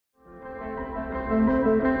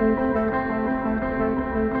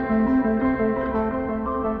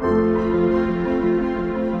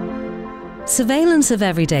Surveillance of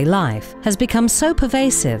everyday life has become so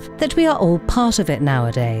pervasive that we are all part of it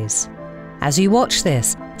nowadays. As you watch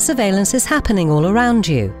this, surveillance is happening all around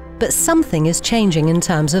you, but something is changing in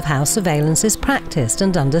terms of how surveillance is practiced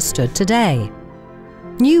and understood today.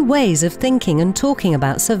 New ways of thinking and talking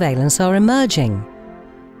about surveillance are emerging.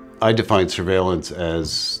 I define surveillance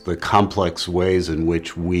as the complex ways in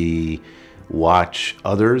which we watch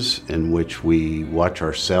others, in which we watch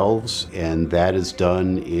ourselves, and that is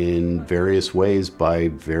done in various ways by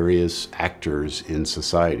various actors in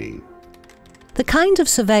society. The kind of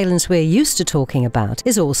surveillance we're used to talking about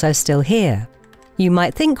is also still here. You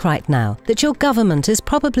might think right now that your government is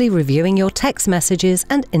probably reviewing your text messages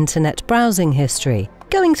and internet browsing history,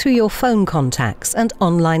 going through your phone contacts and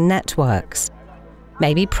online networks.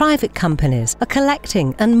 Maybe private companies are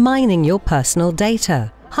collecting and mining your personal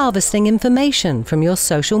data, harvesting information from your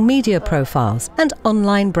social media profiles and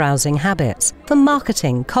online browsing habits for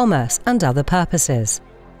marketing, commerce and other purposes.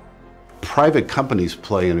 Private companies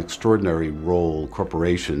play an extraordinary role,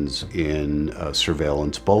 corporations, in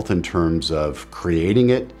surveillance, both in terms of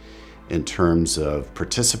creating it, in terms of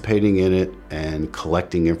participating in it, and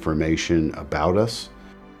collecting information about us.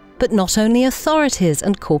 But not only authorities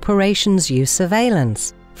and corporations use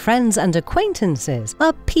surveillance. Friends and acquaintances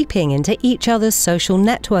are peeping into each other's social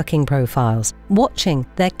networking profiles, watching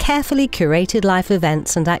their carefully curated life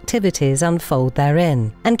events and activities unfold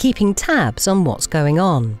therein, and keeping tabs on what's going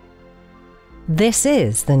on. This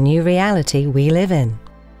is the new reality we live in.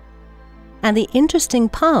 And the interesting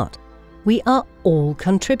part, we are all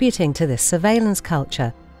contributing to this surveillance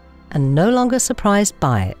culture and no longer surprised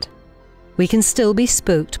by it. We can still be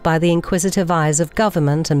spooked by the inquisitive eyes of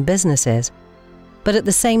government and businesses, but at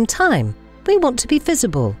the same time, we want to be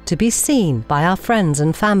visible, to be seen by our friends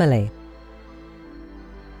and family.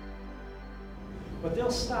 But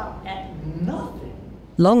they'll stop at nothing.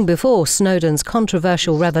 Long before Snowden's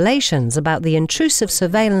controversial revelations about the intrusive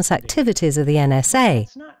surveillance activities of the NSA,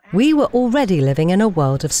 we were already living in a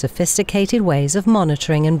world of sophisticated ways of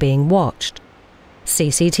monitoring and being watched.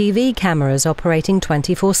 CCTV cameras operating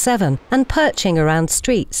 24/7 and perching around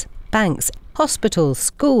streets, banks, hospitals,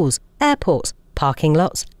 schools, airports, parking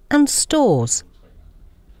lots and stores.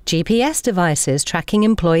 GPS devices tracking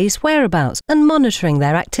employees' whereabouts and monitoring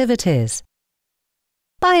their activities.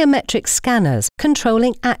 Biometric scanners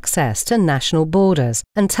controlling access to national borders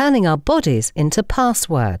and turning our bodies into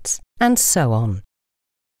passwords, and so on.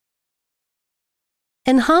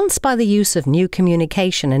 Enhanced by the use of new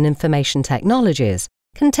communication and information technologies,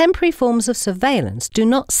 contemporary forms of surveillance do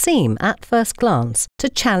not seem, at first glance, to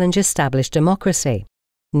challenge established democracy,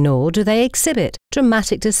 nor do they exhibit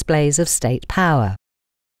dramatic displays of state power.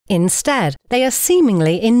 Instead, they are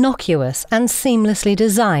seemingly innocuous and seamlessly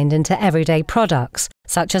designed into everyday products,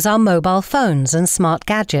 such as our mobile phones and smart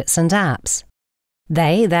gadgets and apps.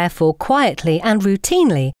 They, therefore, quietly and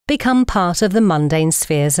routinely become part of the mundane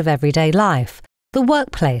spheres of everyday life, the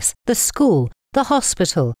workplace, the school, the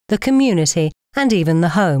hospital, the community, and even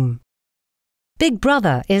the home. Big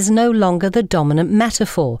Brother is no longer the dominant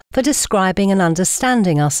metaphor for describing and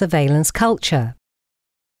understanding our surveillance culture.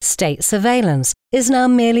 State surveillance is now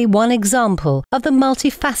merely one example of the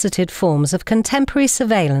multifaceted forms of contemporary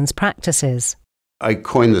surveillance practices. I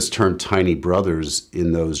coined this term tiny brothers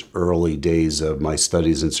in those early days of my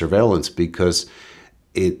studies in surveillance because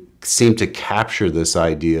it seemed to capture this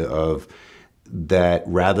idea of that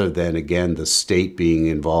rather than, again, the state being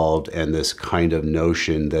involved and this kind of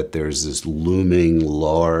notion that there's this looming,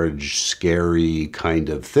 large, scary kind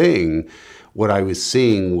of thing, what I was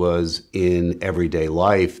seeing was in everyday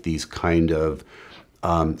life these kind of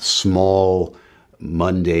small,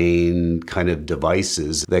 mundane kind of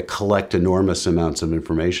devices that collect enormous amounts of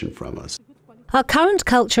information from us. Our current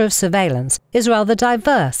culture of surveillance is rather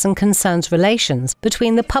diverse and concerns relations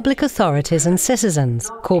between the public authorities and citizens,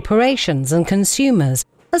 corporations and consumers,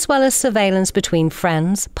 as well as surveillance between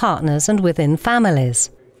friends, partners and within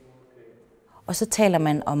families. Og så taler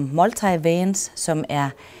man om multifaceted, som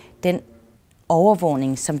den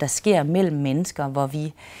overvågning, som der sker mellem mennesker, hvor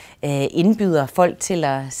vi indbyder folk til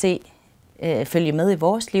at følge med i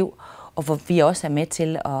vores liv, og hvor vi også med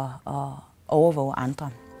til at overvåge andre.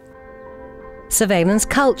 Surveillance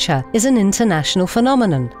culture is an international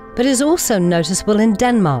phenomenon, but is also noticeable in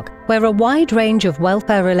Denmark, where a wide range of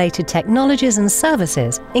welfare-related technologies and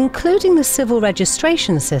services, including the civil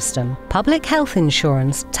registration system, public health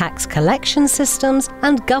insurance, tax collection systems,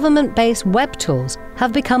 and government-based web tools,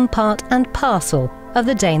 have become part and parcel of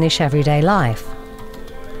the Danish everyday life.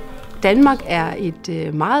 Danmark er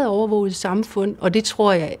et meget overvåget samfund, og det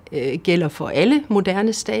tror jeg gælder for alle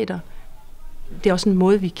moderne stater. Det er også en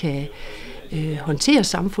måde, vi håndtere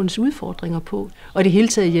samfundets udfordringer på, og det hele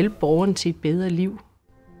taget hjælpe borgeren til et bedre liv.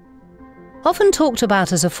 Often talked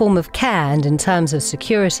about as a form of care and in terms of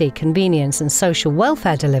security, convenience and social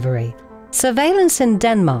welfare delivery, surveillance in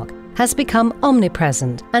Denmark has become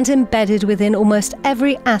omnipresent and embedded within almost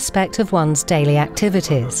every aspect of one's daily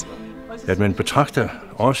activities. At man betragter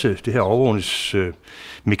også det her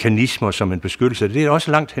overvågningsmekanismer som en beskyttelse, det er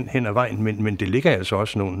også langt hen ad vejen, men det ligger altså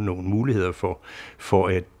også nogle muligheder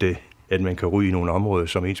for at man kan ryge i nogle områder,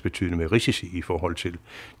 som er ensbetydende med risici i forhold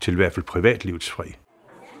til i hvert fald privatlivets fred.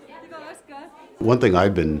 One thing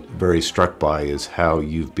I've been very struck by is how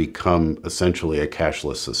you've become essentially a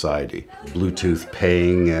cashless society. Bluetooth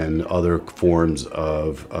paying and other forms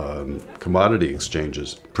of commodity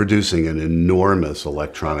exchanges, producing an enormous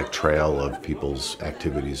electronic trail of people's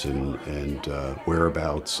activities and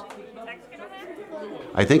whereabouts.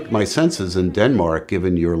 I think my sense is in Denmark,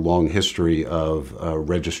 given your long history of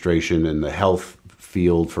registration in the health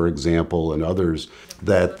field, for example, and others,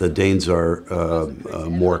 that the Danes are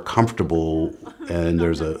more comfortable, and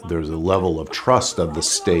there's a level of trust of the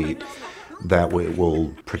state that will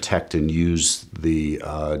protect and use the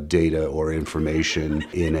data or information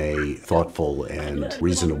in a thoughtful and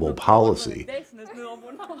reasonable policy.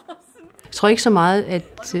 Jeg tror ikke så meget,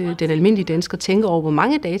 at den almindelige dansker tænker over, hvor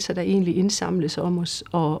mange data, der egentlig indsamles om os,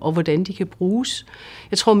 og hvordan de kan bruges.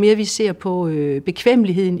 Jeg tror mere, vi ser på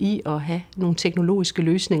bekvemmeligheden i at have nogle teknologiske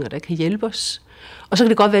løsninger, der kan hjælpe os. Og så kan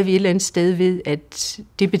det godt være, at vi et eller andet sted ved, at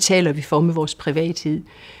det betaler vi for med vores privathed.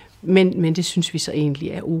 Men det synes vi så egentlig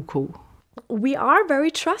er ok. We are very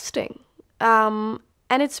trusting.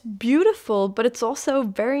 And it's beautiful, but it's also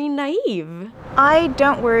very naive. I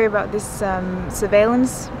don't worry about this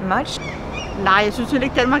surveillance much. Nej, jeg synes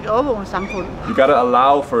ikke, Danmark er overvåget samfund. You gotta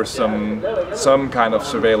allow for some kind of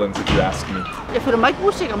surveillance, if you ask me. Jeg føler mig ikke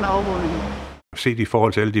usikker med overvågningen. Set i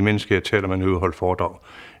forhold til alle de mennesker, jeg taler med, når jeg holder foredrag,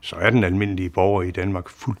 så er den almindelige borger i Danmark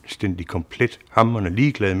fuldstændig komplet hamrende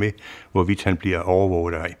ligeglad med, hvorvidt han bliver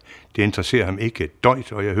overvåget af. Det interesserer ham ikke et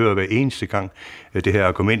døjt, og jeg hører hver eneste gang det her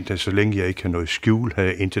argument, at så længe jeg ikke har noget skjul, har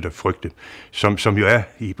jeg intet at frygte. Som jo er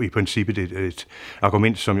i princippet et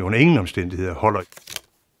argument, som jo under ingen omstændigheder holder.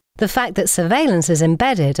 The fact that surveillance is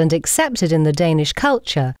embedded and accepted in the Danish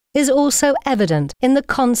culture is also evident in the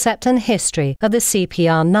concept and history of the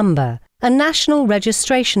CPR number, a national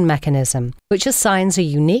registration mechanism which assigns a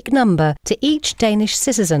unique number to each Danish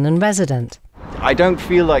citizen and resident. I don't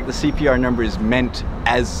feel like the CPR number is meant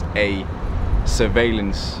as a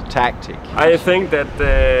surveillance tactic. I think that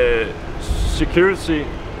the security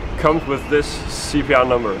comes with this CPR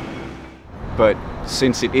number. But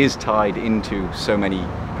since it is tied into so many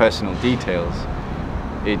personal details,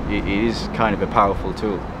 it is kind of a powerful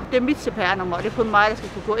tool. Det er mit CPR-nummer, og det er kun mig, der skal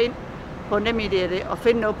kunne gå ind på NemID og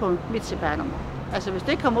finde noget på mit CPR-nummer. Altså hvis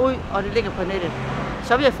det kommer ud, og det ligger på nettet,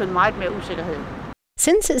 så vil jeg føle meget mere usikkerhed.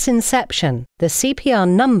 Since its inception, the CPR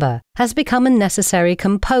number has become a necessary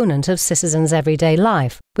component of citizens' everyday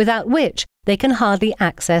life, without which they can hardly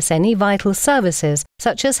access any vital services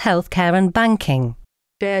such as healthcare and banking.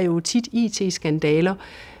 Der er jo tit IT-skandaler,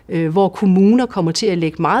 hvor kommuner kommer til at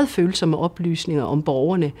lægge meget følsomme oplysninger om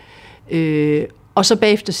borgerne, og så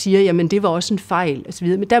bagefter siger, jamen det var også en fejl osv.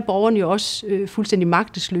 Men der er borgerne jo også fuldstændig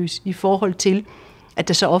magtesløs i forhold til, at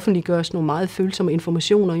der så offentliggøres nogle meget følsomme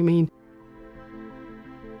informationer i men.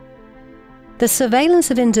 The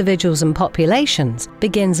surveillance of individuals and populations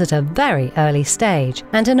begins at a very early stage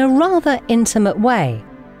and in a rather intimate way.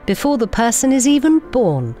 Before the person is even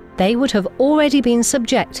born, they would have already been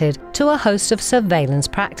subjected to a host of surveillance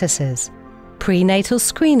practices. Prenatal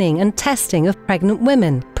screening and testing of pregnant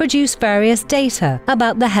women produce various data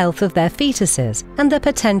about the health of their fetuses and their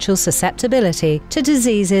potential susceptibility to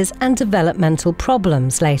diseases and developmental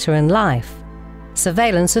problems later in life.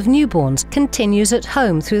 Surveillance of newborns continues at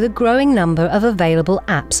home through the growing number of available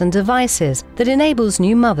apps and devices that enables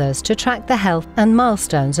new mothers to track the health and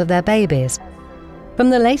milestones of their babies. From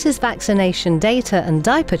the latest vaccination data and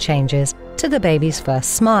diaper changes to the baby's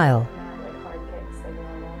first smile.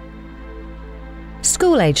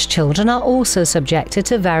 School-aged children are also subjected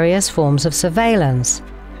to various forms of surveillance.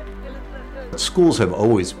 Schools have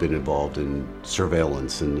always been involved in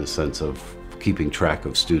surveillance in the sense of keeping track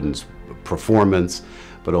of students' performance,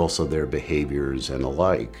 but also their behaviors and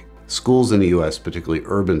alike. Schools in the US, particularly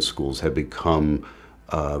urban schools, have become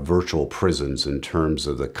virtual prisons in terms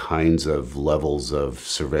of the kinds of levels of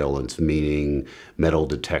surveillance, meaning metal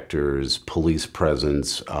detectors, police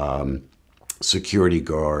presence, security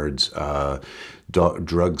guards,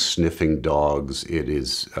 drug-sniffing dogs. It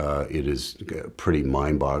is pretty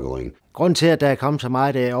mind-boggling. Grunden til, at der er kommet så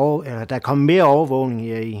meget, der er kommet mere overvågning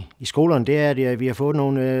i skolerne, det er, at vi har fået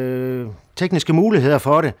nogle tekniske muligheder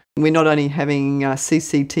for det. We're not only having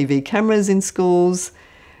CCTV cameras in schools,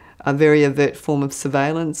 a very overt form of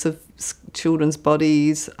surveillance of children's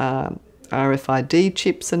bodies, RFID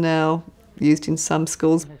chips are now used in some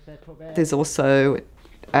schools. There's also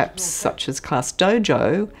apps such as Class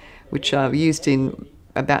Dojo, which are used in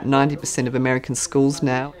about 90% of American schools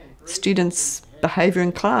now. Students' behaviour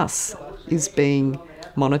in class is being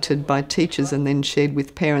monitored by teachers and then shared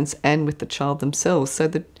with parents and with the child themselves, so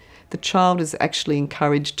that the child is actually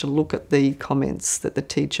encouraged to look at the comments that the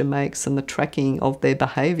teacher makes and the tracking of their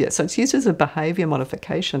behaviour. So it's used as a behaviour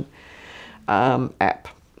modification app.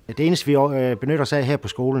 Det eneste, vi benytter os af her på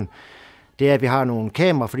skolen, det er, at vi har nogle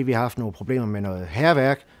kameraer, fordi vi har haft nogle problemer med noget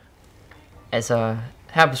hærværk. Altså,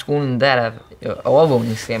 her på skolen, der er der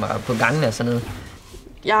overvågningskameraer på gangene og sådan noget.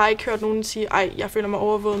 Jeg har ikke hørt nogen sige, ej, jeg føler mig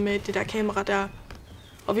overvåget med det der kamera der.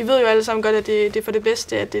 Og vi ved jo alle sammen godt, at det er for det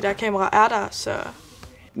bedste, at det der kamera er der, så...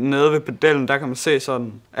 Nede ved pedellen, der kan man se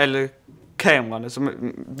sådan alle kameraerne, så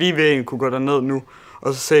vi vil egentlig kunne gå derned nu,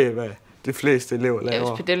 og så se, hvad de fleste elever laver. Ja,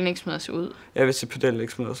 hvis pedellen ikke smider sig ud. Ja, hvis pedellen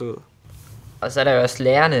ikke smider sig ud. Og så er der jo også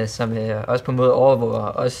lærerne, som også på en måde overvåger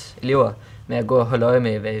os elever med at gå og holde øje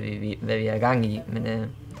med, hvad vi er i gang i. Men det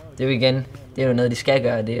er jo igen, det er jo noget, de skal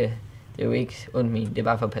gøre, det er jo ikke ondt men, det er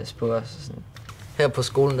bare for at passe på os. Og sådan. Her på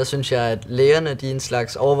skolen, der synes jeg, at lærerne, de er en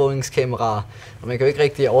slags overvågningskameraer, og man kan jo ikke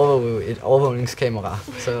rigtig overvåge et overvågningskamera.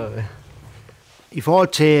 Så, I forhold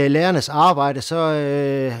til lærernes arbejde,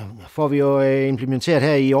 så får vi jo implementeret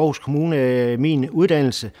her i Aarhus Kommune min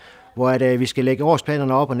uddannelse, hvor vi skal lægge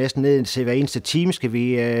årsplanerne op, og næsten ned til hver eneste time skal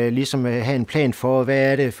vi ligesom have en plan for,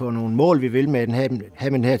 hvad er det for nogle mål, vi vil med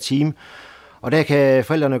den her time. Og der kan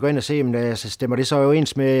forældrene gå ind og se, om der stemmer det så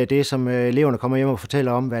overens med det, som eleverne kommer hjem og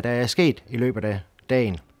fortæller om, hvad der er sket i løbet af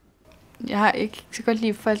dagen. Jeg har ikke så godt lide,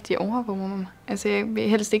 at folk de overvåger mig. Altså, jeg vil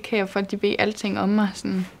helst ikke have, at folk de beder alting om mig,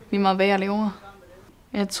 sådan lige meget hvad jeg laver.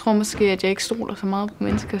 Jeg tror måske, at jeg ikke stoler så meget på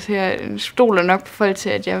mennesker, så jeg stoler nok på folk til,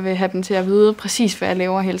 at jeg vil have dem til at vide præcis, hvad jeg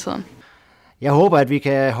laver hele tiden. Jeg håber, at vi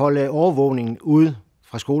kan holde overvågningen ude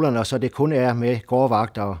fra skolerne, og så det kun er med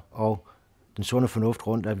gårdvagter og den sunde fornuft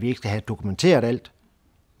rundt, at vi ikke skal have dokumenteret alt.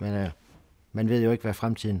 Men man ved jo ikke, hvad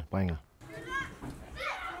fremtiden bringer.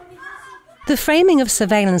 The framing of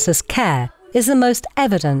surveillance as care is the most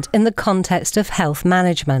evident in the context of health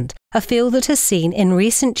management, a field that has seen in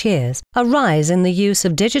recent years a rise in the use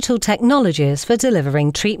of digital technologies for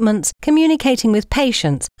delivering treatments, communicating with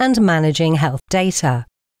patients, and managing health data.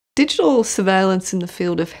 Digital surveillance in the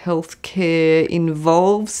field of healthcare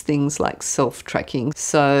involves things like self-tracking.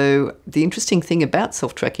 So the interesting thing about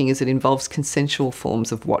self-tracking is it involves consensual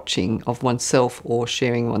forms of watching of oneself or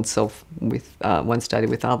sharing oneself with one's data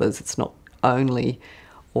with others. It's not only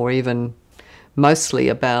or even mostly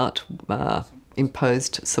about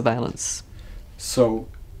imposed surveillance. So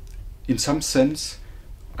in some sense,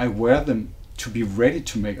 I wear them to be ready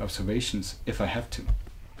to make observations if I have to.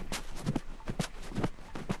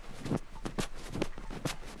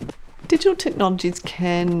 Digital technologies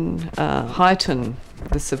can heighten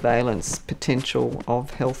the surveillance potential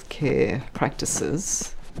of healthcare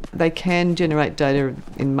practices. They can generate data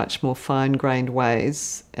in much more fine-grained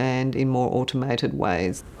ways and in more automated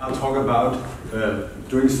ways. I'll talk about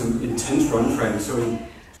doing some intense run frames.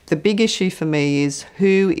 The big issue for me is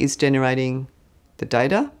who is generating the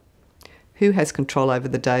data, who has control over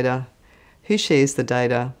the data, who shares the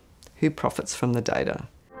data, who profits from the data.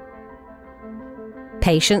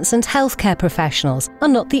 Patients and healthcare professionals are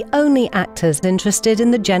not the only actors interested in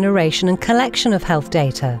the generation and collection of health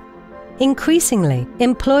data. Increasingly,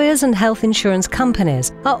 employers and health insurance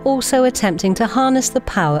companies are also attempting to harness the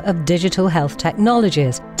power of digital health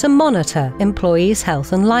technologies to monitor employees'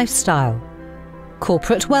 health and lifestyle.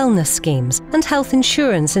 Corporate wellness schemes and health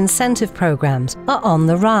insurance incentive programs are on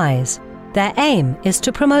the rise. Their aim is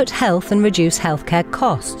to promote health and reduce healthcare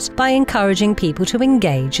costs by encouraging people to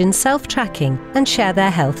engage in self-tracking and share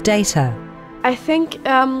their health data. I think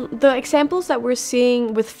the examples that we're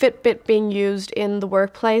seeing with Fitbit being used in the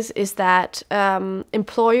workplace is that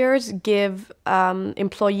employers give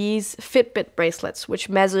employees Fitbit bracelets, which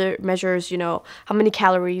measures, how many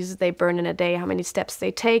calories they burn in a day, how many steps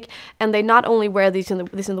they take, and they not only wear this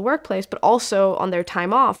in the workplace, but also on their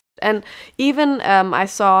time off. And even I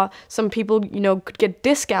saw some people, could get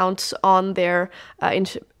discounts on their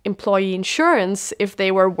employee insurance if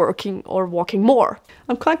they were working or walking more.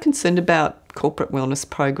 I'm quite concerned about corporate wellness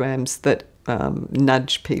programs that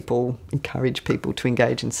nudge people, encourage people to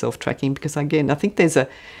engage in self-tracking, because again, I think there's a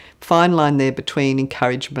fine line there between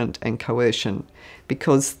encouragement and coercion,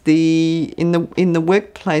 because in the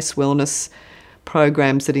workplace wellness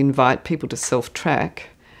programs that invite people to self-track,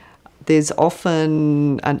 there's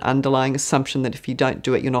often an underlying assumption that if you don't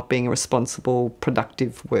do it, you're not being a responsible,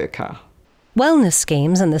 productive worker. Wellness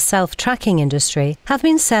schemes and the self-tracking industry have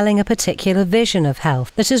been selling a particular vision of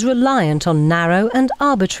health that is reliant on narrow and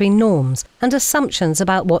arbitrary norms and assumptions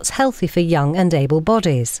about what's healthy for young and able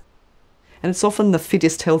bodies. And it's often the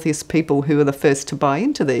fittest, healthiest people who are the first to buy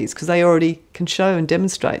into these, because they already can show and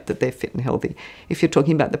demonstrate that they're fit and healthy. If you're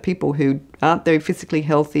talking about the people who aren't very physically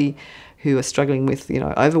healthy, who are struggling with,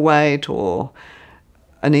 overweight or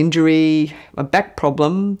an injury, a back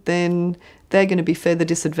problem, then they're going to be further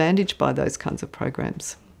disadvantaged by those kinds of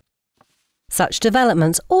programs. Such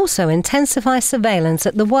developments also intensify surveillance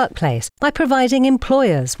at the workplace by providing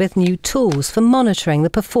employers with new tools for monitoring the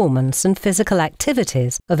performance and physical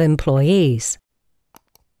activities of employees.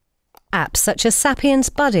 Apps such as Sapiens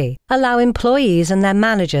Buddy allow employees and their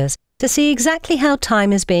managers to see exactly how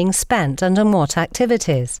time is being spent and on what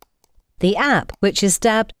activities. The app, which is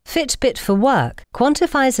dubbed Fitbit for Work,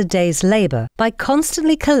 quantifies a day's labour by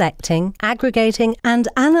constantly collecting, aggregating and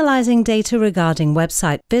analysing data regarding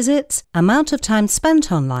website visits, amount of time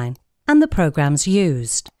spent online, and the programs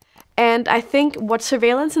used. And I think what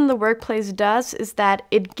surveillance in the workplace does is that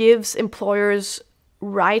it gives employers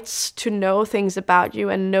rights to know things about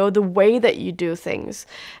you and know the way that you do things.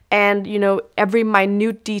 And, every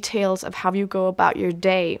minute details of how you go about your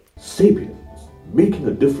day. Sapiens, making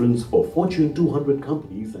a difference for Fortune 200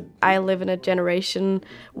 companies. I live in a generation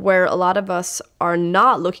where a lot of us are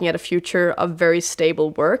not looking at a future of very stable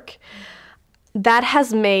work. That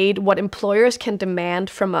has made what employers can demand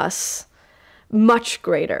from us much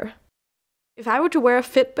greater. If I were to wear a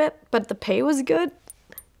Fitbit, but the pay was good,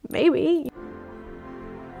 maybe.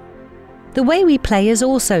 The way we play is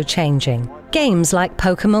also changing. Games like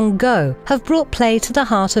Pokemon Go have brought play to the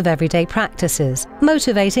heart of everyday practices,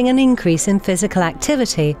 motivating an increase in physical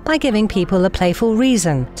activity by giving people a playful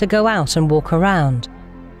reason to go out and walk around.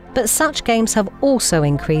 But such games have also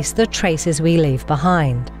increased the traces we leave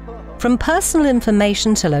behind. From personal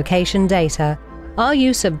information to location data, our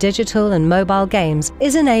use of digital and mobile games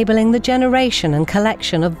is enabling the generation and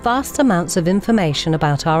collection of vast amounts of information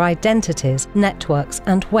about our identities, networks,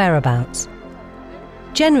 and whereabouts.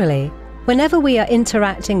 Generally, whenever we are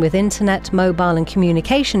interacting with internet, mobile, and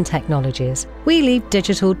communication technologies, we leave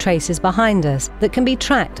digital traces behind us that can be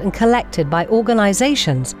tracked and collected by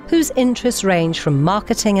organizations whose interests range from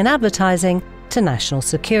marketing and advertising to national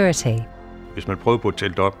security. Hvis man prøver på at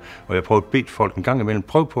tælle det op, og jeg prøver at bede folk en gang imellem,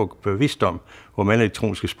 prøve på at bevidst om, hvor mange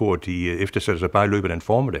elektroniske spor de eftersætter sig bare i løbet af en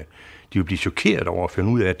formiddag. De vil blive chokeret over at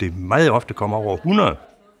finde ud af, at det meget ofte kommer over 100.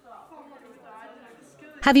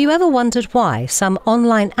 Have you ever wondered why some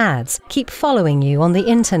online ads keep following you on the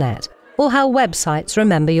internet, or how websites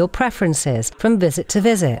remember your preferences from visit to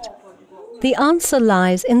visit? The answer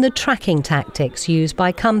lies in the tracking tactics used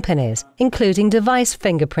by companies, including device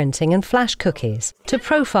fingerprinting and flash cookies, to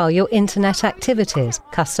profile your internet activities,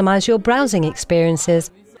 customize your browsing experiences,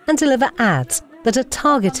 and deliver ads that are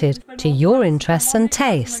targeted to your interests and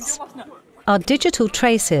tastes. Our digital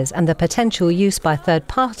traces and the potential use by third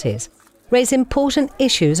parties raise important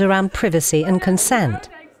issues around privacy and consent.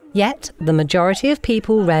 Yet, the majority of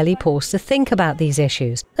people rarely pause to think about these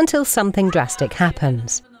issues until something drastic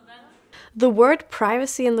happens. The word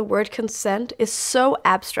privacy and the word consent is so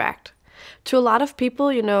abstract. To a lot of people,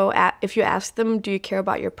 if you ask them, do you care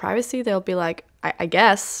about your privacy? They'll be like, I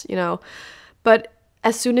guess, But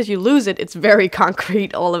as soon as you lose it, it's very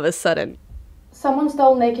concrete all of a sudden. Someone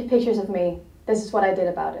stole naked pictures of me. This is what I did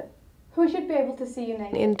about it. Who should be able to see you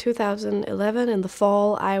naked? In 2011, in the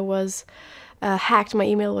fall, I was hacked. My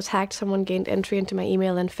email was hacked. Someone gained entry into my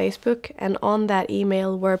email and Facebook. And on that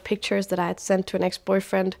email were pictures that I had sent to an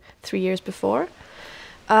ex-boyfriend 3 years before.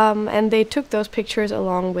 And they took those pictures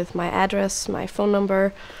along with my address, my phone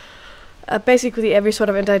number, basically every sort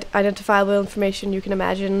of identifiable information you can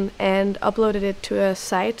imagine, and uploaded it to a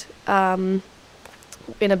site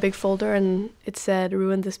in a big folder, and it said,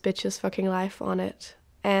 "Ruin this bitch's fucking life" on it.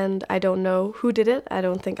 And I don't know who did it. I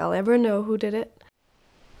don't think I'll ever know who did it.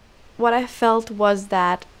 What I felt was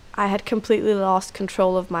that I had completely lost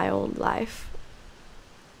control of my own life.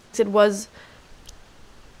 It was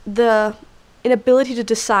the inability to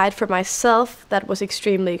decide for myself that was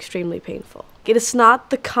extremely, extremely painful. It is not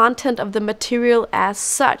the content of the material as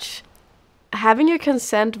such. Having your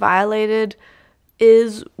consent violated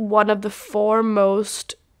is one of the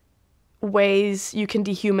foremost ways you can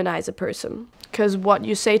dehumanize a person. because what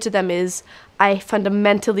you say to them is, I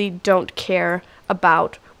fundamentally don't care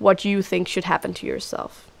about what you think should happen to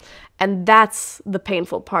yourself. And that's the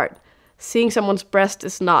painful part. Seeing someone's breast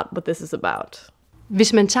is not what this is about.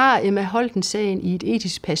 Hvis man tager Emma Holten-sagen i et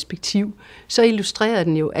etisk perspektiv, så illustrerer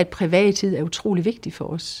den jo, at privathed er utrolig vigtig for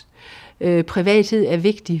os. Privathed er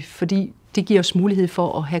vigtig, fordi det giver os mulighed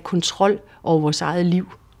for at have kontrol over vores eget liv.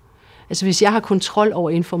 Altså hvis jeg har kontrol over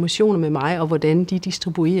informationer med mig, og hvordan de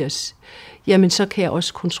distribueres, jamen så kan jeg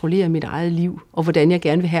også kontrollere mit eget liv, og hvordan jeg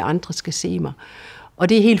gerne vil have, at andre skal se mig. Og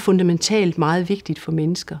det er helt fundamentalt meget vigtigt for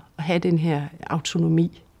mennesker, at have den her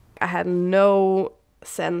autonomi. I had no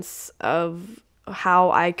sense of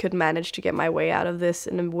how I could manage to get my way out of this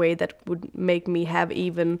in a way that would make me have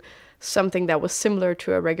even something that was similar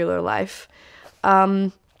to a regular life.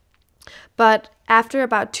 But after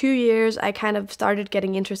about 2 years, I kind of started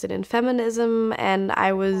getting interested in feminism, and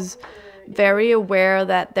I was very aware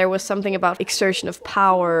that there was something about exertion of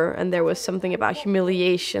power, and there was something about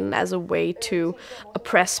humiliation as a way to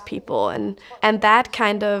oppress people, and that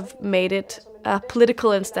kind of made it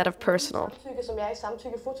political instead of personal.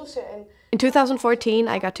 In 2014,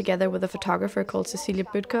 I got together with a photographer called Cecilia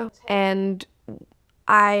Butker, and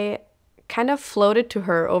I kind of floated to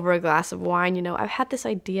her over a glass of wine. You know, I've had this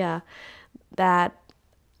idea that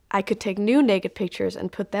I could take new naked pictures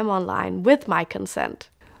and put them online with my consent.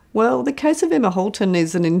 Well, the case of Emma Holten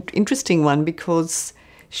is an interesting one because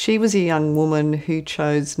she was a young woman who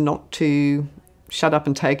chose not to shut up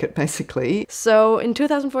and take it, basically. So in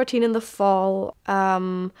 2014, in the fall,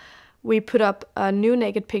 we put up new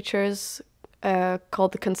naked pictures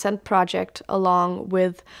called The Consent Project, along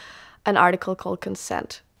with an article called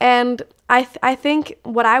Consent. And I think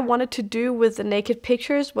what I wanted to do with the naked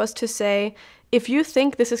pictures was to say, if you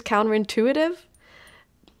think this is counterintuitive,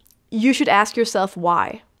 you should ask yourself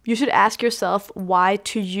why. You should ask yourself why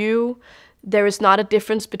to you there is not a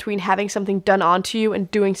difference between having something done onto you and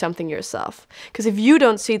doing something yourself. Because if you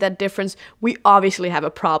don't see that difference, we obviously have a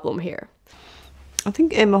problem here. I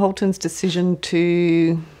think Emma Holten's decision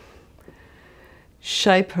to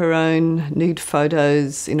shape her own nude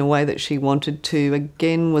photos in a way that she wanted to,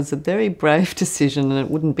 again, was a very brave decision, and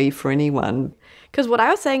it wouldn't be for anyone. Because what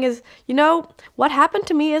I was saying is, you know, what happened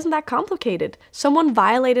to me isn't that complicated. Someone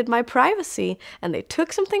violated my privacy, and they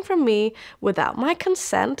took something from me without my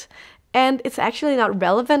consent, and it's actually not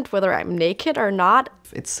relevant whether I'm naked or not.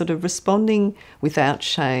 It's sort of responding without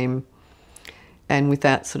shame and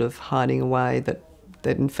without sort of hiding away that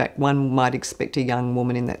in fact one might expect a young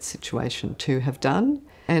woman in that situation to have done.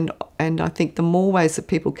 And I think the more ways that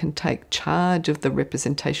people can take charge of the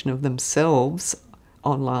representation of themselves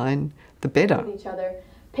online, the better. Each other.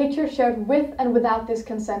 Pictures shared with and without this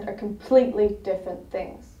consent are completely different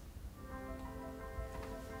things.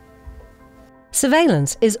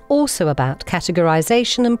 Surveillance is also about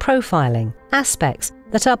categorization and profiling, aspects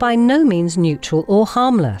that are by no means neutral or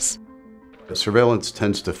harmless. Surveillance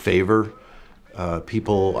tends to favor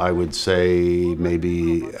people, I would say,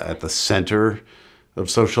 maybe at the center of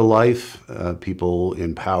social life, people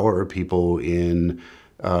in power, people in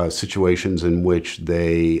situations in which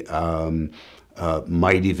they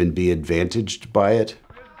might even be advantaged by it.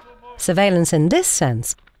 Surveillance in this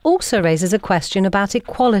sense also raises a question about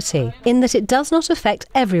equality, in that it does not affect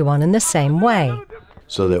everyone in the same way.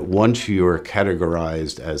 So that once you're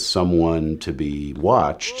categorized as someone to be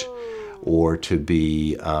watched, or to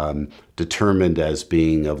be determined as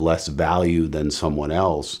being of less value than someone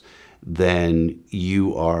else, then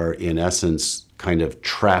you are in essence kind of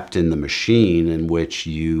trapped in the machine in which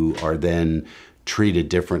you are then treated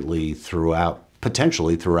differently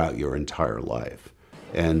potentially throughout your entire life.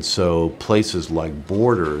 And so places like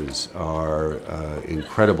Borders are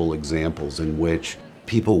incredible examples in which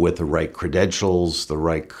people with the right credentials, the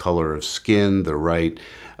right color of skin, the right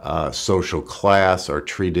social class are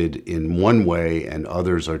treated in one way, and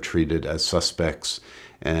others are treated as suspects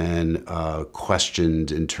and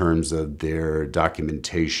questioned in terms of their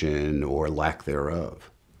documentation or lack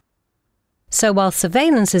thereof. So while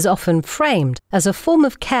surveillance is often framed as a form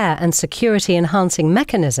of care and security-enhancing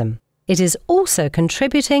mechanism, it is also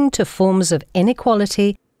contributing to forms of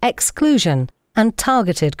inequality, exclusion and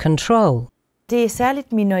targeted control. Det er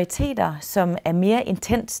særligt minoriteter, som er mere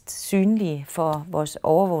intenst synlige for vores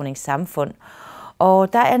overvågningssamfund.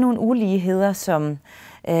 Og der er nogle uligheder, som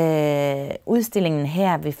udstillingen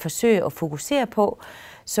her vil forsøge at fokusere på,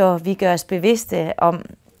 så vi gør os bevidste om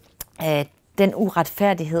den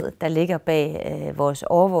uretfærdighed, der ligger bag vores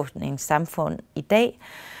overvågningssamfund i dag.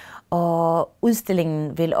 Og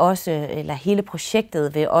udstillingen vil også, eller hele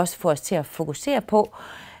projektet vil også få os til at fokusere på,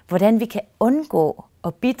 hvordan vi kan undgå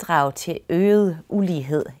og bidrage til øget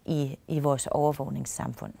ulighed i vores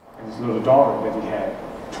overvågningssamfund. His little daughter that he had,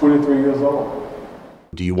 23 years old.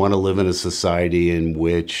 Do you want to live in a society in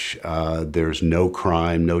which there's no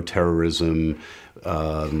crime, no terrorism,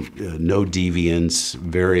 no deviance,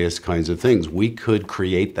 various kinds of things? We could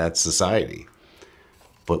create that society.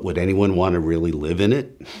 But would anyone want to really live in it?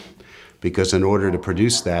 Because in order to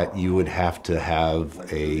produce that, you would have to have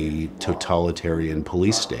a totalitarian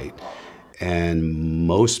police state. And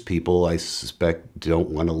most people, I suspect, don't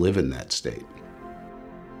want to live in that state.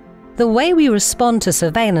 The way we respond to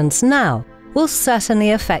surveillance now will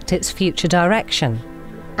certainly affect its future direction.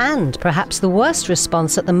 And perhaps the worst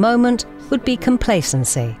response at the moment would be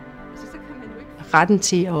complacency. Retten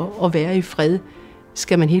til at være i fred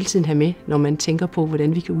skal man hele tiden have med, når man tænker på,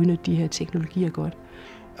 hvordan vi kan udnytte de her teknologier godt.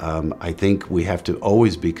 I think we have to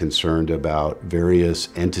always be concerned about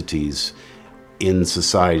various entities in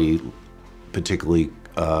society, particularly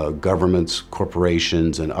governments,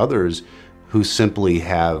 corporations, and others, who simply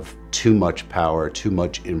have too much power, too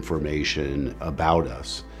much information about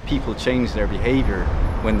us. People change their behavior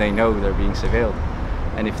when they know they're being surveilled.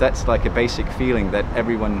 And if that's like a basic feeling that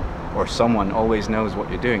everyone or someone always knows what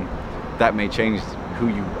you're doing, that may change who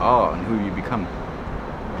you are and who you become.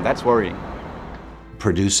 And that's worrying.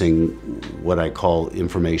 Producing what I call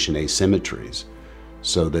information asymmetries,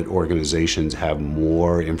 so that organizations have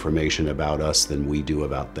more information about us than we do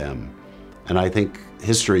about them. And I think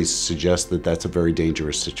history suggests that that's a very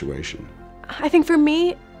dangerous situation. I think for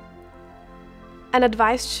me, an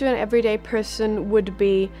advice to an everyday person would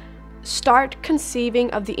be start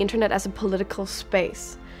conceiving of the internet as a political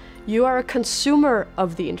space. You are a consumer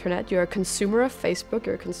of the internet, you're a consumer of Facebook,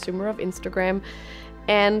 you're a consumer of Instagram,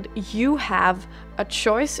 and you have a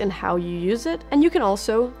choice in how you use it, and you can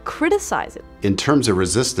also criticize it. In terms of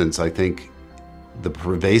resistance, I think the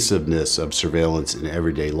pervasiveness of surveillance in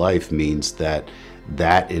everyday life means that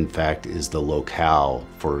in fact is the locale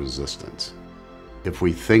for resistance. If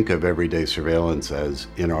we think of everyday surveillance as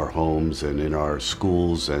in our homes and in our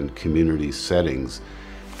schools and community settings,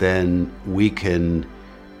 then we can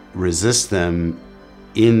resist them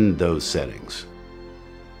in those settings.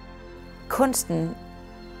 Kunsten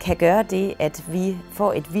kan gøre det, at vi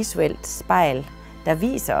får et visuelt spejl, der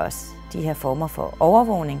viser os de her former for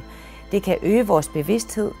overvågning. Det kan øge vores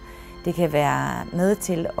bevidsthed. Det kan være med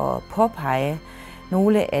til at påpege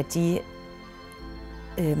nogle af de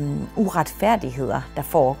uretfærdigheder, der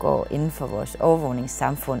foregår inden for vores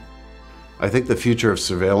overvågningssamfund. I think the future of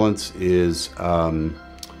surveillance is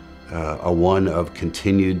a one of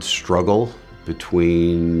continued struggle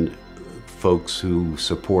between folks who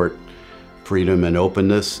support freedom and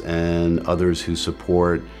openness and others who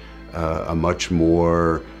support a much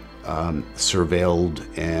more surveilled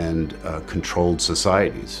and controlled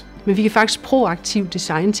societies. Men vi kan faktisk proaktivt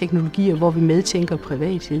designe teknologier, hvor vi medtænker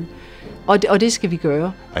privathed. Og det skal vi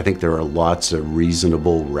gøre. I think there are lots of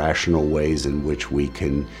reasonable, rational ways in which we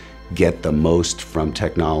can get the most from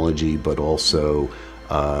technology, but also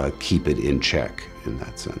keep it in check in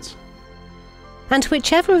that sense. And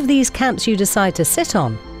whichever of these camps you decide to sit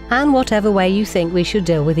on, and whatever way you think we should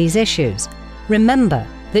deal with these issues, remember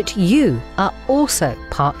that you are also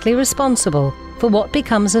partly responsible for what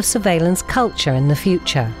becomes of surveillance culture in the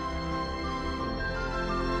future.